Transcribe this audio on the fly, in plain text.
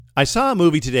I saw a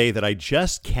movie today that I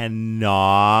just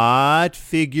cannot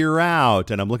figure out.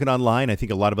 And I'm looking online. I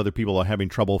think a lot of other people are having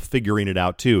trouble figuring it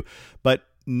out too. But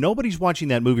nobody's watching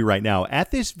that movie right now. At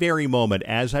this very moment,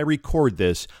 as I record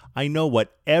this, I know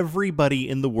what everybody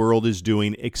in the world is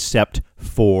doing except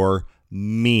for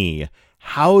me.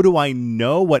 How do I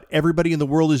know what everybody in the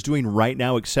world is doing right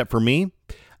now except for me?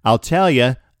 I'll tell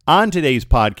you on today's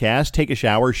podcast. Take a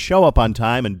shower, show up on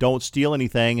time, and don't steal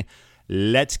anything.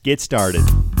 Let's get started.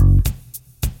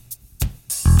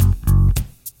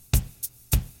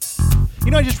 You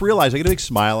know, I just realized I get a big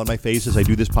smile on my face as I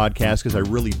do this podcast because I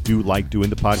really do like doing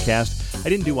the podcast. I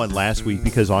didn't do one last week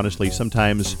because, honestly,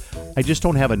 sometimes I just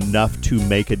don't have enough to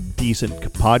make a decent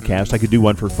podcast. I could do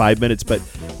one for 5 minutes, but,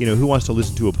 you know, who wants to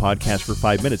listen to a podcast for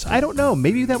 5 minutes? I don't know.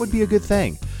 Maybe that would be a good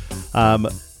thing.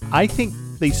 I think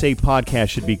they say podcasts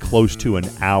should be close to an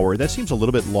hour. That seems a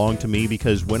little bit long to me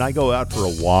because when I go out for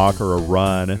a walk or a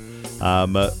run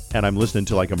and I'm listening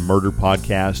to like a murder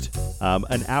podcast,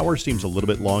 an hour seems a little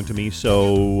bit long to me.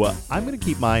 So I'm going to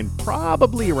keep mine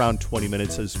probably around 20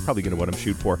 minutes is probably going to what I'm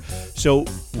shooting for. So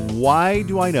how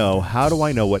do I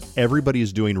know what everybody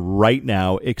is doing right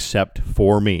now except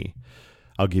for me?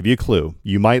 I'll give you a clue.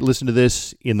 You might listen to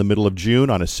this in the middle of June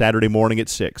on a Saturday morning at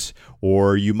 6,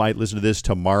 or you might listen to this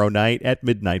tomorrow night at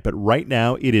midnight. But right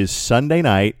now, it is Sunday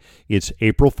night. It's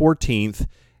April 14th,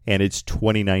 and it's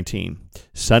 2019.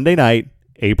 Sunday night,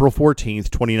 April 14th,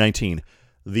 2019.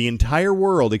 The entire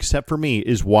world, except for me,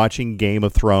 is watching Game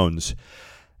of Thrones.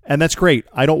 And that's great.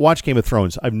 I don't watch Game of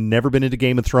Thrones. I've never been into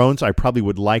Game of Thrones. I probably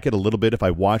would like it a little bit if I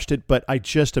watched it, but I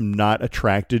just am not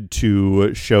attracted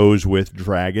to shows with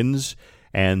dragons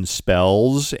and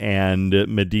spells and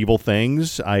medieval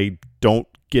things. I don't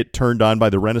get turned on by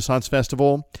the Renaissance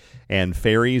Festival and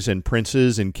fairies and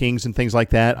princes and kings and things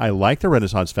like that. I like the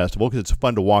Renaissance Festival because it's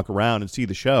fun to walk around and see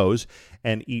the shows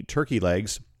and eat turkey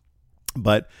legs.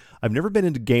 But I've never been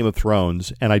into Game of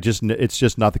Thrones, and it's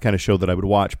just not the kind of show that I would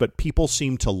watch. But people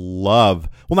seem to love,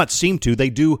 well, not seem to, they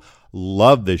do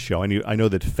love this show. I know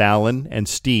that Fallon and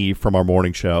Steve from our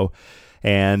morning show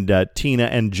and Tina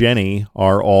and Jenny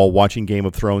are all watching Game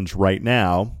of Thrones right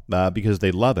now because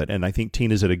they love it. And I think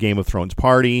Tina's at a Game of Thrones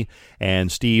party,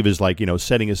 and Steve is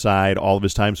setting aside all of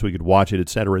his time so he could watch it, et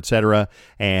cetera, et cetera.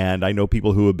 And I know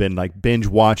people who have been binge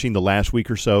watching the last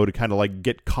week or so to kind of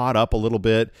get caught up a little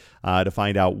bit to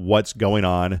find out what's going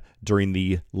on during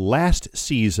the last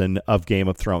season of Game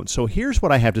of Thrones. So here's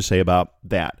what I have to say about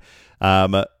that.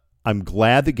 I'm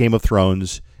glad that Game of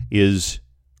Thrones is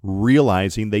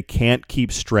realizing they can't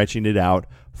keep stretching it out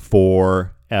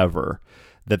forever,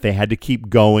 that they had to keep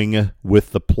going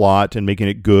with the plot and making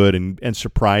it good and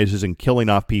surprises and killing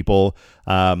off people.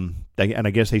 And I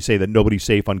guess they say that nobody's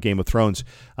safe on Game of Thrones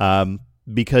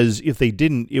because if they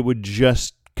didn't, it would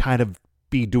just kind of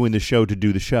be doing the show to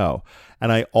do the show.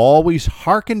 And I always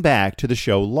hearken back to the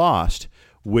show Lost,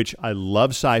 which I love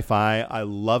sci-fi. I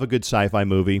love a good sci-fi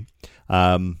movie.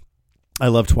 I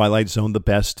love Twilight Zone, the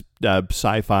best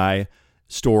sci-fi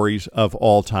stories of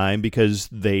all time because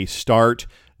they start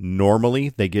normally,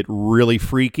 they get really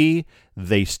freaky,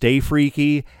 they stay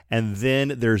freaky, and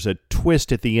then there's a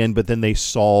twist at the end, but then they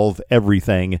solve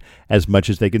everything as much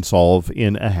as they can solve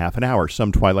in a half an hour.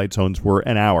 Some Twilight Zones were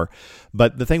an hour.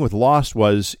 But the thing with Lost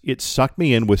was it sucked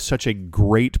me in with such a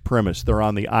great premise. They're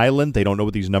on the island, they don't know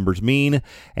what these numbers mean,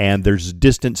 and there's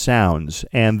distant sounds,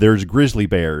 and there's grizzly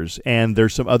bears, and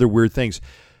there's some other weird things.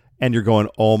 And you're going,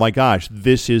 oh my gosh,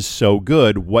 this is so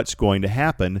good. What's going to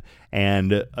happen?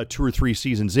 And 2 or 3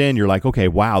 seasons in, you're like, okay,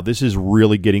 wow, this is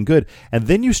really getting good. And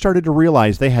then you started to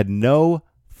realize they had no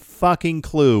fucking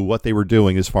clue what they were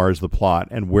doing as far as the plot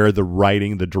and where the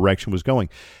writing, the direction was going.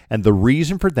 And the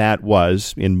reason for that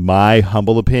was, in my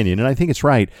humble opinion, and I think it's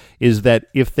right, is that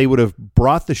if they would have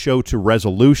brought the show to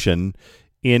resolution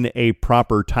in a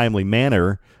proper, timely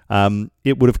manner,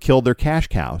 it would have killed their cash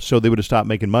cow. So they would have stopped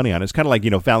making money on it. It's kind of like,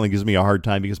 Fallon gives me a hard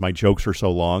time because my jokes are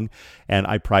so long, and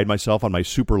I pride myself on my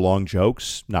super long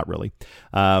jokes. Not really.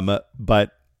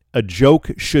 But a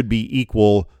joke should be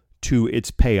equal to its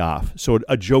payoff. So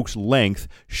a joke's length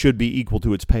should be equal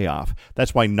to its payoff.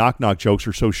 That's why knock-knock jokes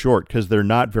are so short, because they're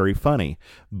not very funny.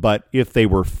 But if they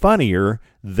were funnier,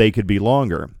 they could be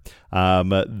longer.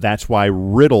 That's why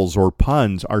riddles or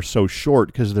puns are so short,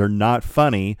 because they're not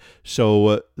funny.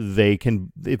 So they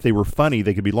can, if they were funny,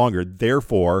 they could be longer.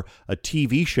 Therefore, a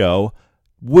TV show,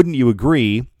 wouldn't you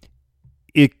agree,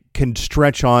 it can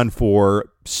stretch on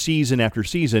for season after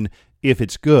season if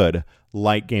it's good,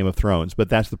 like Game of Thrones. But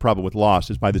that's the problem with Lost,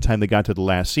 is by the time they got to the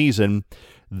last season,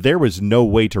 there was no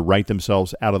way to write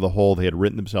themselves out of the hole they had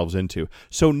written themselves into.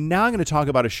 So now I'm going to talk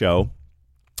about a show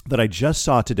that I just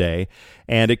saw today,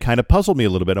 and it kind of puzzled me a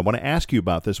little bit. I want to ask you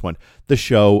about this one. The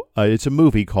show, it's a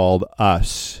movie called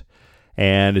Us,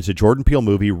 and it's a Jordan Peele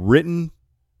movie written,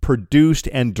 produced,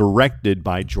 and directed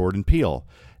by Jordan Peele.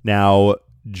 Now,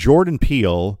 Jordan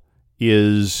Peele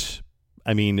is,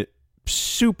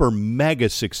 super mega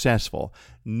successful.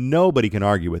 Nobody can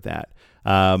argue with that.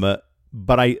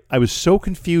 But I was so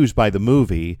confused by the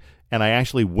movie, and I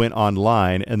actually went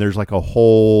online, and there's like a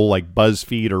whole like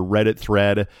BuzzFeed or Reddit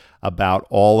thread about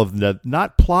all of the,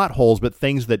 not plot holes, but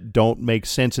things that don't make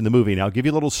sense in the movie. Now, I'll give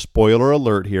you a little spoiler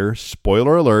alert here.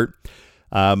 Spoiler alert.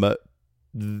 I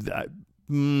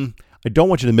don't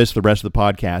want you to miss the rest of the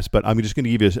podcast, but I'm just going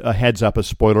to give you a heads up, a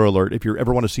spoiler alert. If you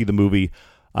ever want to see the movie,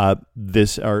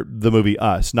 the movie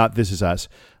Us, not This Is Us,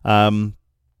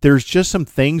 there's just some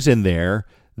things in there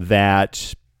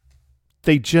that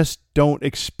they just don't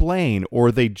explain,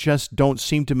 or they just don't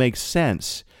seem to make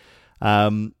sense.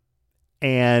 And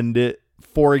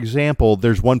for example,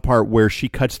 there's one part where she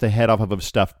cuts the head off of a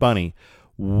stuffed bunny.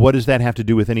 What does that have to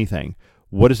do with anything?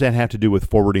 What does that have to do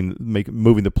with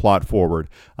moving the plot forward?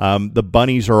 The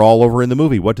bunnies are all over in the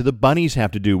movie. What do the bunnies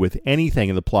have to do with anything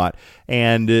in the plot?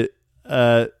 And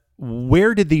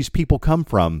where did these people come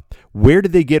from? Where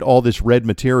did they get all this red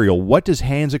material? What does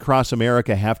Hands Across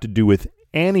America have to do with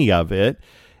any of it?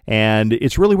 And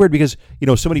it's really weird because,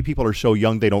 so many people are so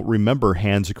young they don't remember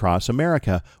Hands Across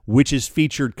America, which is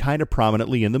featured kind of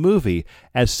prominently in the movie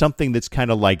as something that's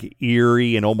kind of like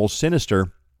eerie and almost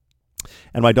sinister.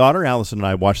 And my daughter Allison and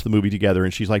I watched the movie together,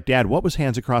 and she's like, "Dad, what was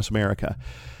Hands Across America?"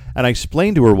 And I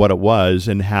explained to her what it was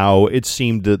and how it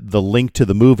seemed that the link to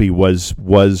the movie was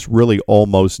really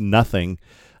almost nothing.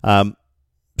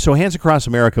 So Hands Across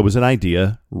America was an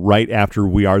idea right after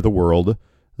We Are the World,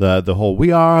 the whole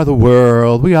 "We are the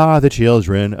world, we are the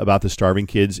children" about the starving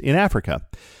kids in Africa.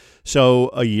 So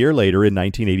a year later, in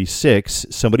 1986,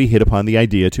 somebody hit upon the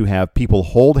idea to have people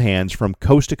hold hands from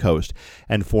coast to coast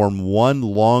and form one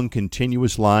long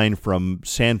continuous line from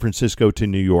San Francisco to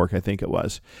New York, I think it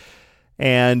was.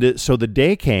 And so the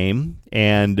day came,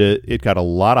 and it got a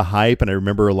lot of hype, and I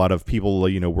remember a lot of people,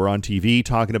 were on TV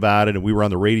talking about it, and we were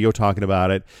on the radio talking about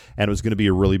it, and it was going to be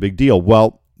a really big deal.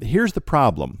 Well, here's the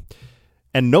problem,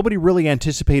 and nobody really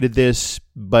anticipated this,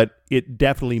 but it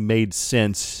definitely made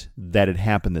sense that it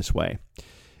happened this way.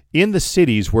 In the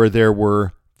cities where there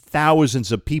were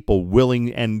thousands of people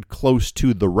willing and close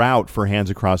to the route for Hands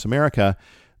Across America,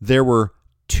 there were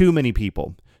too many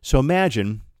people. So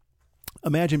imagine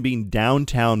being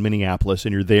downtown Minneapolis,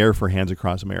 and you're there for Hands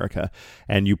Across America,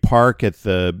 and you park at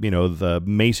the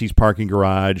Macy's parking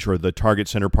garage or the Target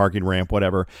Center parking ramp,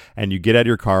 whatever, and you get out of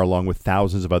your car along with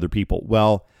thousands of other people.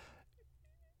 Well,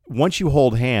 once you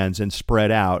hold hands and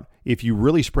spread out, if you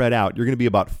really spread out, you're going to be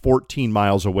about 14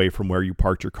 miles away from where you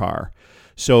parked your car.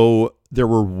 So there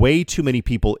were way too many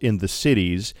people in the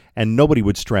cities, and nobody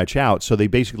would stretch out, so they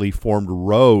basically formed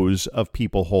rows of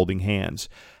people holding hands.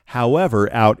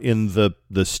 However, out in the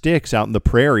sticks, out in the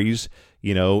prairies,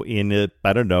 in, Olivia,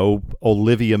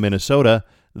 Minnesota,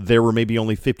 there were maybe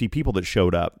only 50 people that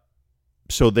showed up.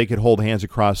 So they could hold hands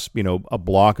across, a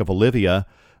block of Olivia,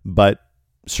 but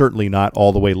certainly not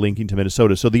all the way linking to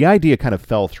Minnesota. So the idea kind of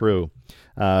fell through.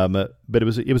 But it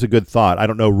was a good thought. I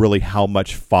don't know really how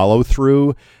much follow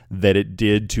through that it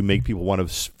did to make people want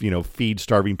to, feed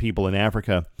starving people in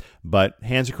Africa. But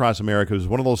Hands Across America was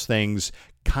one of those things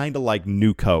kind of like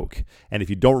New Coke. And if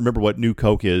you don't remember what New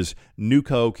Coke is, New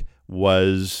Coke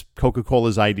was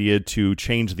Coca-Cola's idea to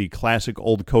change the classic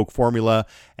old Coke formula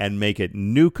and make it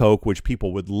New Coke, which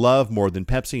people would love more than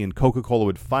Pepsi, and Coca-Cola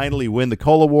would finally win the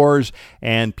Cola Wars,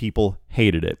 and people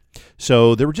hated it.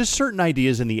 So there were just certain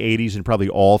ideas in the 80s and probably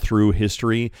all through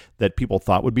history that people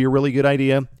thought would be a really good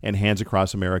idea, and Hands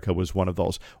Across America was one of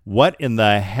those. What in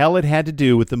the hell it had to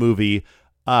do with the movie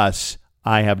Us,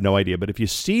 I have no idea. But if you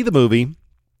see the movie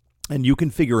and you can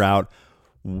figure out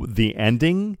the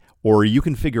ending, or you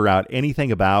can figure out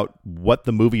anything about what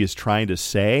the movie is trying to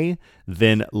say,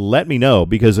 then let me know,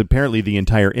 because apparently the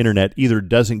entire internet either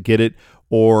doesn't get it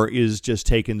or is just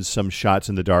taking some shots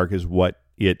in the dark as what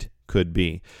it could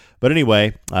be. But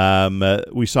anyway,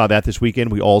 we saw that this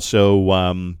weekend. We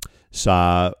also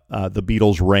saw the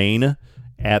Beatles' Rain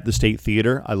at the State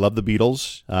Theater. I love the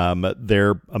Beatles.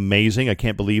 They're amazing. I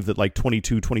can't believe that like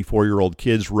 22, 24-year-old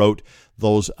kids wrote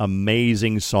those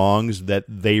amazing songs that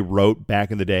they wrote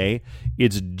back in the day.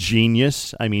 It's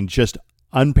genius. I mean, just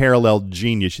unparalleled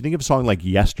genius. You think of a song like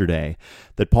Yesterday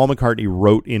that Paul McCartney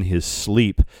wrote in his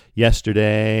sleep.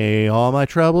 Yesterday, all my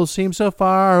troubles seem so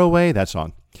far away. That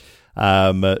song.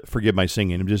 Forgive my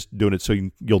singing. I'm just doing it so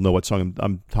you'll know what song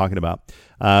I'm talking about.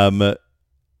 And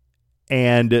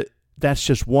that's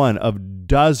just one of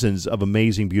dozens of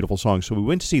amazing, beautiful songs. So we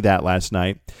went to see that last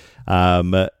night.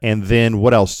 And then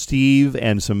what else? Steve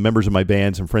and some members of my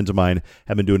band, some friends of mine,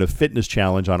 have been doing a fitness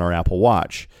challenge on our Apple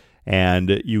Watch.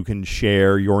 And you can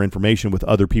share your information with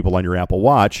other people on your Apple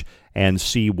Watch and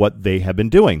see what they have been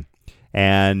doing.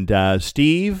 And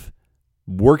Steve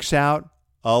works out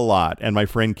a lot. And my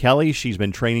friend Kelly, she's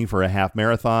been training for a half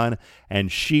marathon,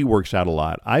 and she works out a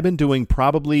lot. I've been doing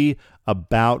probably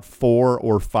about 4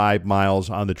 or 5 miles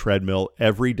on the treadmill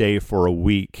every day for a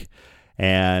week.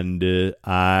 And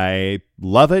I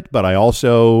love it, but I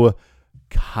also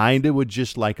kind of would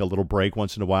just like a little break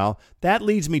once in a while. That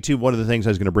leads me to one of the things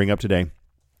I was going to bring up today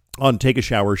on Take a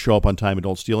Shower, Show Up on Time, and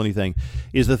Don't Steal Anything,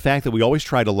 is the fact that we always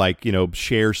try to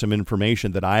share some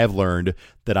information that I have learned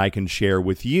that I can share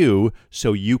with you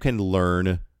so you can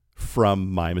learn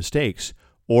from my mistakes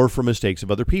or from mistakes of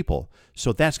other people.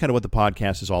 So that's kind of what the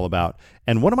podcast is all about.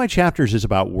 And one of my chapters is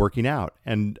about working out.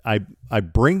 And I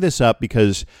bring this up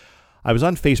because I was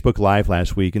on Facebook Live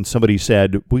last week and somebody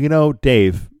said, well,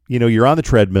 Dave, you're on the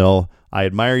treadmill. I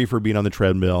admire you for being on the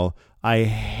treadmill. I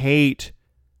hate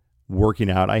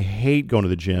working out. I hate going to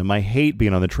the gym. I hate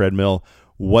being on the treadmill.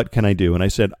 What can I do? And I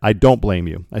said, I don't blame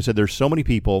you. I said, there's so many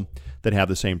people that have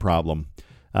the same problem.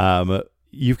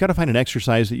 You've got to find an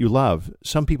exercise that you love.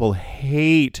 Some people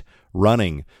hate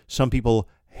running. Some people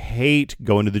hate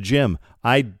going to the gym.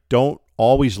 I don't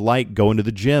always like going to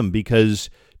the gym because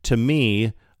to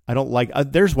me, I don't like,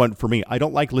 there's one for me. I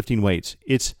don't like lifting weights.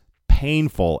 It's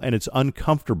painful and it's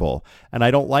uncomfortable, and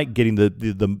I don't like getting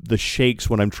the shakes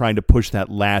when I'm trying to push that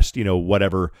last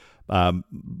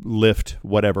lift,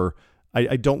 whatever.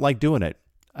 I don't like doing it.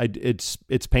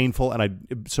 It's painful,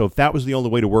 and so if that was the only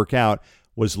way to work out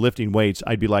was lifting weights,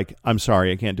 I'd be like, I'm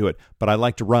sorry, I can't do it. But I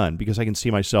like to run because I can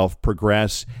see myself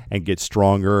progress and get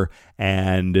stronger,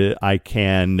 and I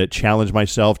can challenge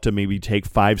myself to maybe take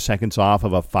 5 seconds off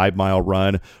of a 5-mile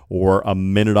run or a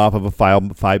minute off of a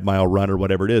 5-mile run or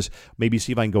whatever it is. Maybe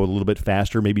see if I can go a little bit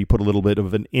faster, maybe put a little bit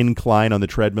of an incline on the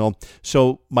treadmill.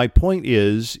 So my point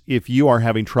is, if you are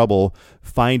having trouble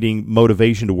finding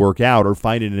motivation to work out or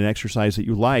finding an exercise that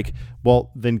you like,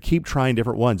 well, then keep trying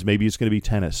different ones. Maybe it's going to be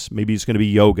tennis. Maybe it's going to be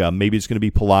yoga. Maybe it's going to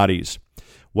be Pilates.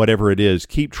 Whatever it is,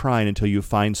 keep trying until you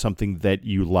find something that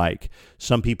you like.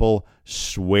 Some people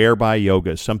swear by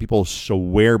yoga. Some people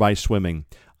swear by swimming.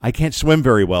 I can't swim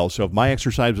very well, so if my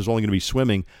exercise was only going to be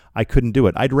swimming, I couldn't do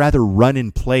it. I'd rather run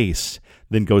in place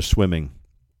than go swimming.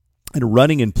 And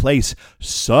running in place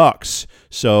sucks.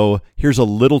 So here's a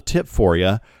little tip for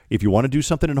you. If you want to do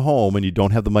something at home and you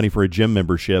don't have the money for a gym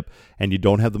membership and you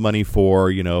don't have the money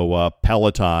for,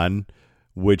 Peloton,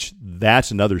 which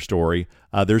that's another story.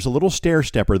 There's a little stair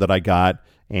stepper that I got,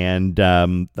 and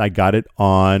I got it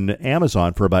on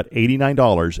Amazon for about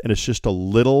 $89, and it's just a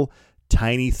little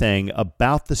tiny thing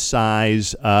about the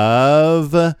size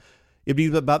of,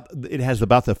 it has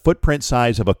about the footprint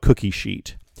size of a cookie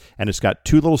sheet. And it's got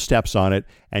 2 little steps on it,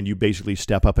 and you basically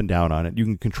step up and down on it. You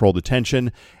can control the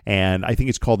tension, and I think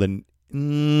it's called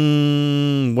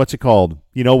what's it called?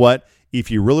 You know what? If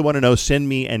you really want to know, send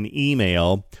me an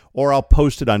email, or I'll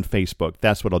post it on Facebook.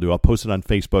 That's what I'll do. I'll post it on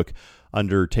Facebook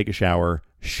under Take a Shower,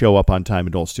 Show Up on Time,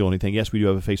 and Don't Steal Anything. Yes, we do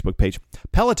have a Facebook page.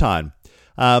 Peloton.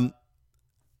 Fallon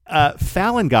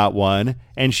got one,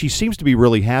 and she seems to be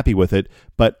really happy with it,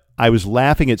 but I was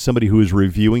laughing at somebody who was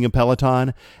reviewing a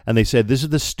Peloton, and they said, this is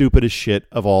the stupidest shit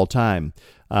of all time.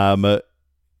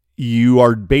 You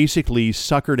are basically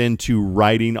suckered into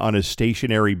riding on a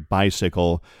stationary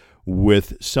bicycle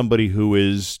with somebody who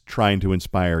is trying to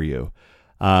inspire you.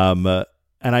 And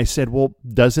I said, well,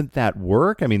 doesn't that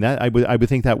work? I mean, I would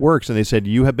think that works. And they said,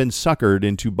 you have been suckered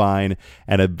into buying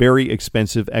a very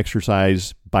expensive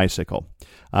exercise bicycle.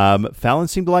 Fallon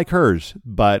seemed to like hers,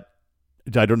 but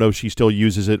I don't know if she still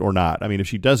uses it or not. I mean, if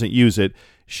she doesn't use it,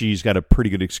 she's got a pretty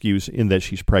good excuse in that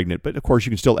she's pregnant. But, of course, you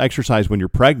can still exercise when you're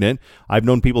pregnant. I've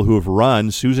known people who have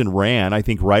run. Susan ran, I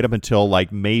think, right up until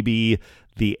like maybe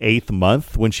the 8th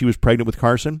month when she was pregnant with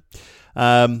Carson.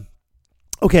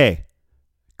 Okay.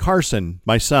 Carson,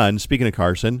 my son, speaking of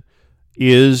Carson,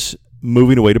 is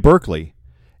moving away to Berkeley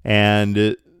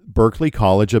and Berklee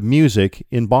College of Music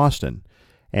in Boston.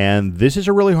 And this is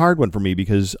a really hard one for me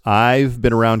because I've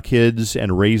been around kids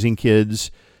and raising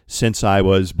kids since I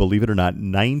was, believe it or not,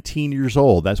 19 years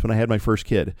old. That's when I had my first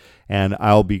kid. And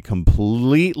I'll be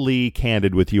completely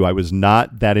candid with you. I was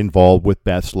not that involved with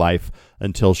Beth's life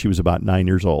until she was about 9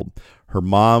 years old. Her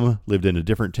mom lived in a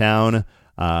different town.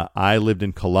 I lived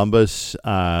in Columbus.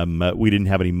 We didn't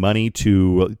have any money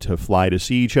to fly to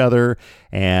see each other,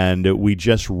 and we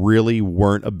just really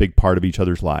weren't a big part of each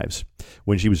other's lives.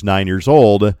 When she was 9 years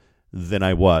old, then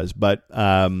I was. But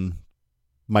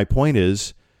my point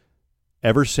is,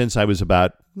 ever since I was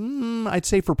about, I'd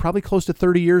say for probably close to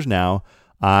 30 years now,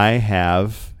 I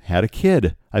have had a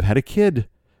kid. I've had a kid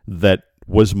that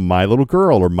was my little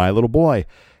girl or my little boy.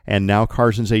 And now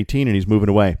Carson's 18 and he's moving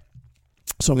away.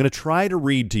 So I'm going to try to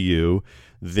read to you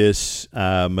this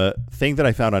thing that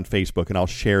I found on Facebook, and I'll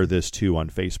share this too on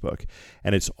Facebook.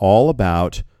 And it's all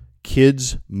about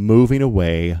kids moving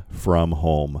away from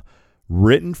home,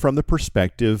 written from the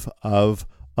perspective of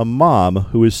a mom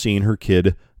who has seen her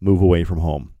kid move away from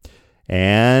home.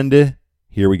 And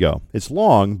here we go. It's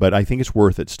long, but I think it's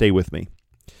worth it. Stay with me.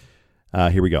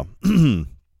 Here we go.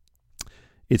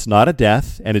 It's not a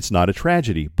death, and it's not a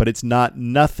tragedy, but it's not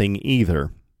nothing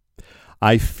either.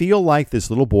 I feel like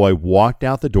this little boy walked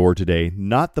out the door today,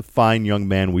 not the fine young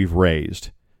man we've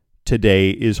raised. Today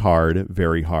is hard,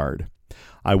 very hard.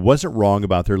 I wasn't wrong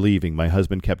about their leaving. My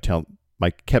husband kept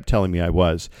telling me I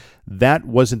was. That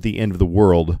wasn't the end of the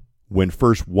world when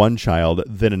first one child,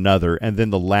 then another, and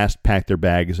then the last packed their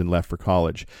bags and left for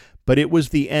college. But it was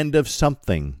the end of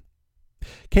something.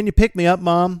 Can you pick me up,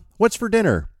 Mom? What's for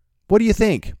dinner? What do you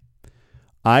think?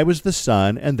 I was the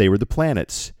sun and they were the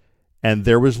planets. And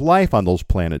there was life on those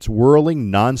planets,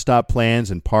 whirling nonstop plans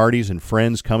and parties and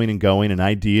friends coming and going and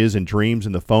ideas and dreams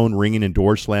and the phone ringing and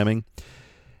doors slamming.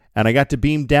 And I got to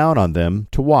beam down on them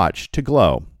to watch, to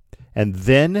glow. And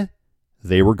then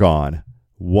they were gone,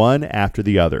 one after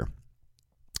the other.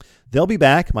 They'll be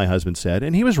back, my husband said,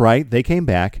 and he was right. They came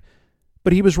back.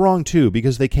 But he was wrong, too,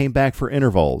 because they came back for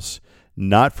intervals.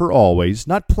 Not for always,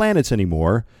 not planets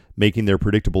anymore, making their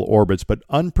predictable orbits, but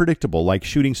unpredictable like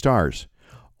shooting stars.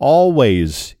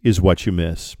 Always is what you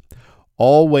miss.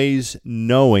 Always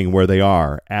knowing where they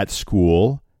are, at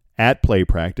school, at play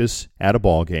practice, at a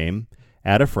ball game,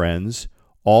 at a friend's,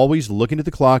 always looking at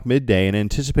the clock midday and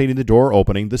anticipating the door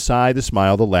opening, the sigh, the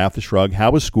smile, the laugh, the shrug,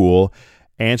 how was school,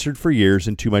 answered for years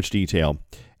in too much detail.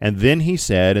 And then he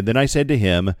said, and then I said to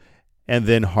him, and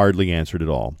then hardly answered at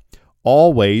all.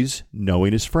 Always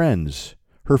knowing his friends,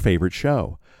 her favorite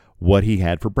show, what he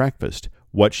had for breakfast,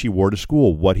 what she wore to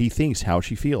school, what he thinks, how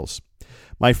she feels.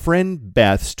 My friend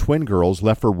Beth's twin girls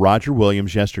left for Roger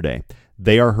Williams yesterday.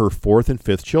 They are her 4th and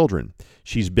 5th children.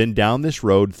 She's been down this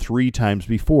road 3 times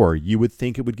before. You would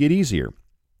think it would get easier.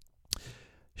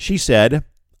 She said,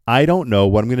 I don't know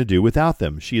what I'm going to do without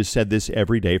them. She has said this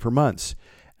every day for months.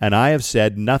 And I have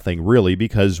said nothing, really,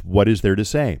 because what is there to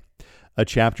say? A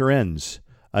chapter ends.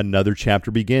 Another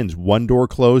chapter begins. One door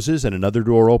closes and another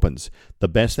door opens. The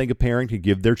best thing a parent can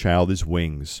give their child is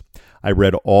wings. I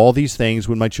read all these things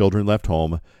when my children left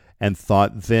home and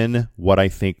thought then what I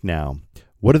think now.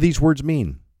 What do these words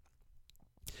mean?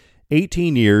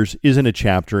 18 years isn't a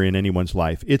chapter in anyone's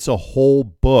life. It's a whole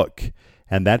book,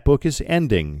 and that book is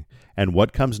ending, and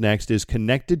what comes next is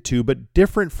connected to but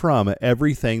different from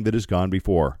everything that has gone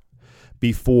before.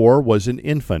 Before was an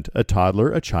infant, a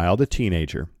toddler, a child, a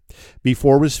teenager.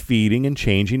 Before was feeding and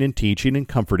changing and teaching and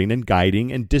comforting and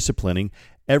guiding and disciplining,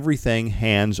 everything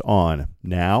hands-on.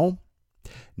 Now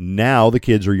the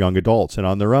kids are young adults and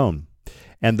on their own.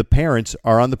 And the parents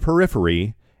are on the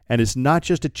periphery, and it's not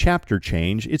just a chapter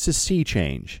change, it's a sea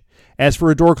change. As for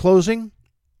a door closing,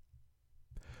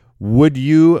 would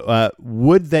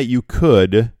that you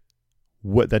could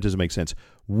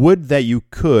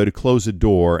close a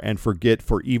door and forget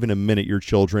for even a minute your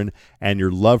children and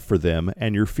your love for them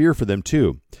and your fear for them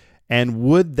too. And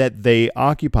would that they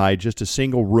occupy just a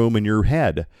single room in your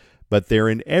head, but they're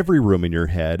in every room in your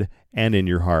head and in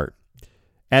your heart.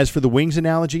 As for the wings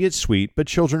analogy, it's sweet, but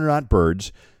children are not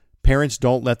birds. Parents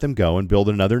don't let them go and build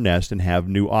another nest and have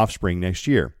new offspring next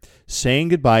year. Saying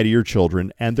goodbye to your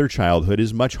children and their childhood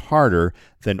is much harder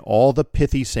than all the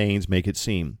pithy sayings make it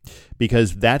seem,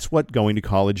 because that's what going to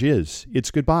college is.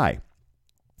 It's goodbye.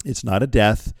 It's not a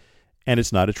death, and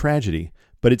it's not a tragedy,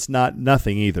 but it's not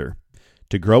nothing either.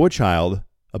 To grow a child,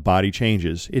 a body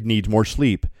changes. It needs more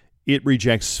sleep. It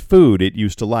rejects food it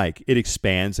used to like. It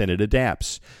expands and it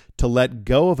adapts. To let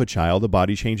go of a child, the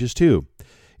body changes too.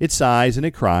 It sighs and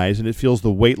it cries and it feels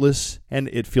weightless and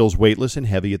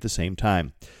heavy at the same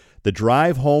time. The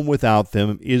drive home without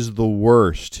them is the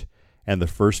worst and the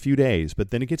first few days, but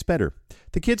then it gets better.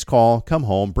 The kids call, come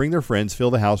home, bring their friends,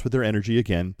 fill the house with their energy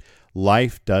again.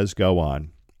 Life does go on.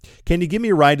 Can you give me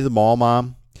a ride to the mall,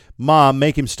 Mom? Mom,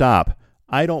 make him stop.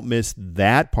 I don't miss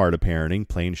that part of parenting,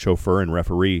 playing chauffeur and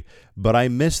referee, but I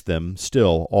miss them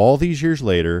still all these years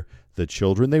later, the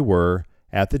children they were,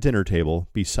 at the dinner table,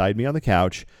 beside me on the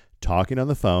couch, talking on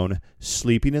the phone,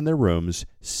 sleeping in their rooms,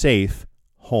 safe,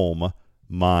 home,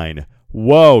 mine.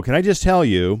 Whoa, can I just tell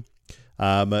you,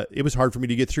 it was hard for me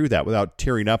to get through that without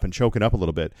tearing up and choking up a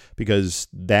little bit, because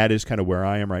that is kind of where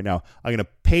I am right now. I'm going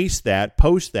to post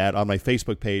that on my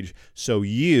Facebook page so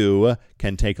you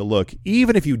can take a look.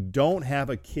 Even if you don't have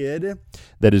a kid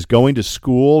that is going to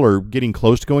school or getting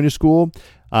close to going to school,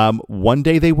 one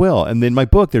day they will. And in my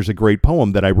book, there's a great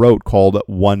poem that I wrote called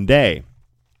One Day.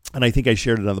 And I think I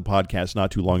shared it on the podcast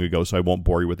not too long ago, so I won't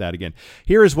bore you with that again.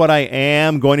 Here is what I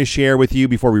am going to share with you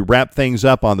before we wrap things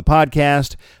up on the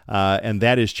podcast, and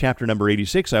that is chapter number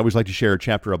 86. I always like to share a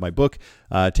chapter of my book,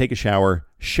 Take a Shower,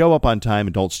 Show Up on Time,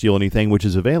 and Don't Steal Anything, which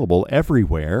is available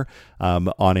everywhere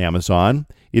on Amazon.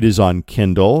 It is on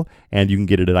Kindle, and you can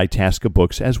get it at Itasca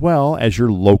Books as well as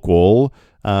your local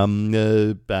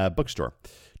bookstore.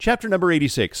 Chapter number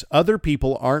 86, Other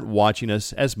People Aren't Watching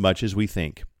Us as Much as We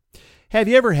Think. Have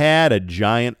you ever had a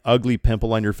giant, ugly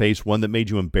pimple on your face, one that made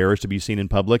you embarrassed to be seen in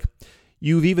public?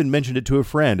 You've even mentioned it to a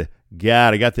friend.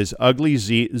 God, I got this ugly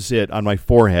zit on my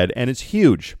forehead, and it's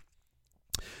huge.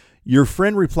 Your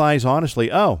friend replies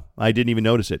honestly, oh, I didn't even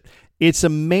notice it. It's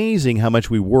amazing how much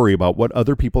we worry about what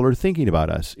other people are thinking about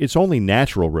us. It's only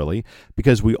natural, really,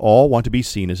 because we all want to be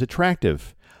seen as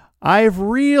attractive. I've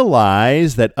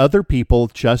realized that other people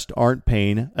just aren't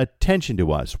paying attention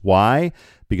to us. Why?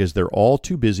 Because they're all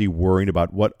too busy worrying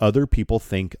about what other people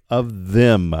think of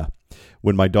them.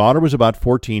 When my daughter was about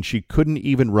 14, she couldn't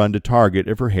even run to Target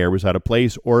if her hair was out of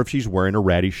place or if she's wearing a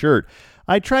ratty shirt.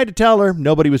 I tried to tell her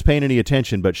nobody was paying any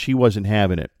attention, but she wasn't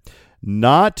having it.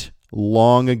 Not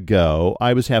long ago,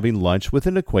 I was having lunch with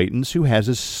an acquaintance who has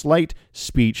a slight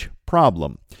speech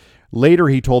problem. Later,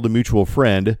 he told a mutual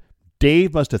friend,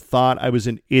 Dave must have thought I was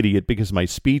an idiot because my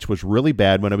speech was really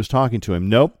bad when I was talking to him.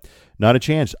 Nope, not a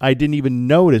chance. I didn't even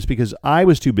notice because I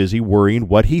was too busy worrying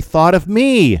what he thought of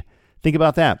me. Think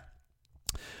about that.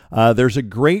 There's a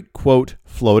great quote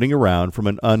floating around from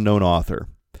an unknown author.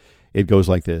 It goes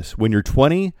like this. When you're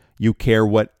 20, you care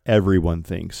what everyone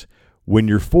thinks. When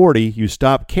you're 40, you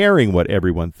stop caring what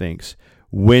everyone thinks.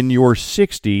 When you're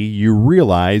 60, you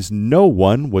realize no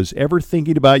one was ever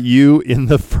thinking about you in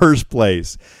the first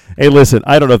place. Hey, listen,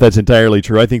 I don't know if that's entirely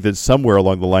true. I think that somewhere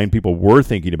along the line, people were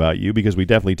thinking about you because we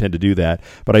definitely tend to do that.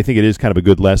 But I think it is kind of a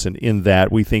good lesson in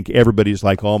that we think everybody's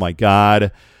like, oh, my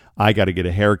God, I got to get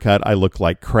a haircut. I look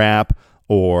like crap.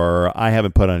 Or I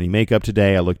haven't put on any makeup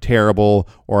today. I look terrible.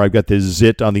 Or I've got this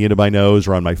zit on the end of my nose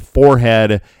or on my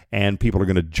forehead, and people are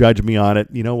going to judge me on it.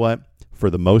 You know what? For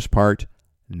the most part,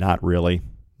 not really.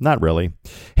 Not really.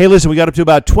 Hey, listen, we got up to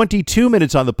about 22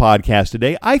 minutes on the podcast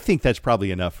today. I think that's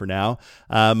probably enough for now.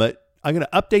 I'm going to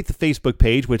update the Facebook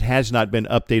page, which has not been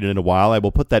updated in a while. I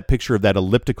will put that picture of that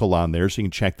elliptical on there so you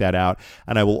can check that out.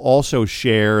 And I will also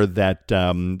share that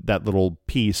that little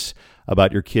piece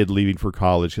about your kid leaving for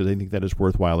college because I think that is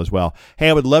worthwhile as well. Hey,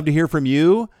 I would love to hear from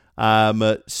you.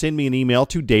 Send me an email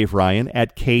to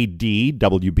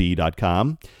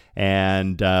daveryan@kdwb.com.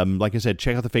 And like I said,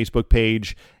 check out the Facebook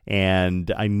page.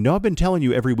 And I know I've been telling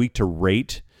you every week to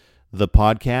rate the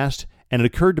podcast. And it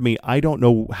occurred to me, I don't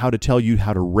know how to tell you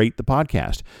how to rate the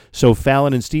podcast. So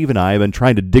Fallon and Steve and I have been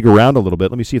trying to dig around a little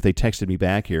bit. Let me see if they texted me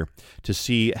back here to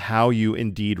see how you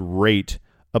indeed rate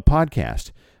a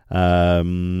podcast.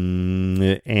 And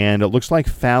it looks like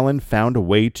Fallon found a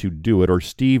way to do it, or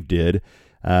Steve did.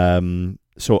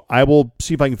 So I will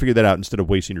see if I can figure that out instead of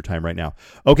wasting your time right now.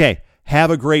 Okay.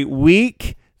 Have a great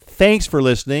week. Thanks for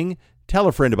listening. Tell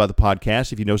a friend about the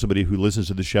podcast if you know somebody who listens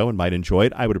to the show and might enjoy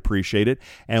it. I would appreciate it.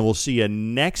 And we'll see you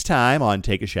next time on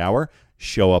Take a Shower,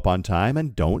 Show Up on Time,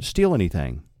 and Don't Steal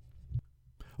Anything.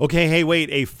 Okay, hey,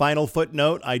 wait, a final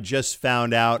footnote. I just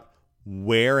found out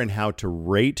where and how to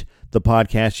rate the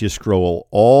podcast. You scroll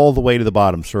all the way to the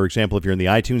bottom. So, for example, if you're in the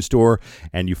iTunes store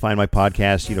and you find my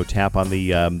podcast, tap on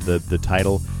the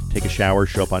title, Take a Shower,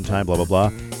 Show Up on Time, blah, blah,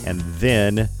 blah. And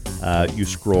then you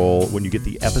scroll. When you get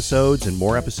the episodes and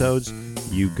more episodes,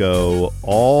 you go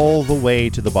all the way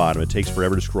to the bottom. It takes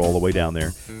forever to scroll all the way down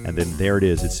there. And then there it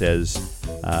is. It says,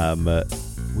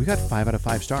 we got 5 out of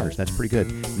 5 stars. That's pretty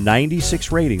good.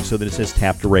 96 ratings. So then it says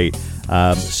tap to rate.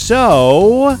 Go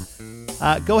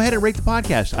ahead and rate the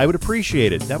podcast. I would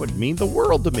appreciate it. That would mean the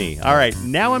world to me. All right.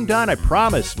 Now I'm done. I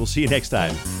promise. We'll see you next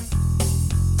time.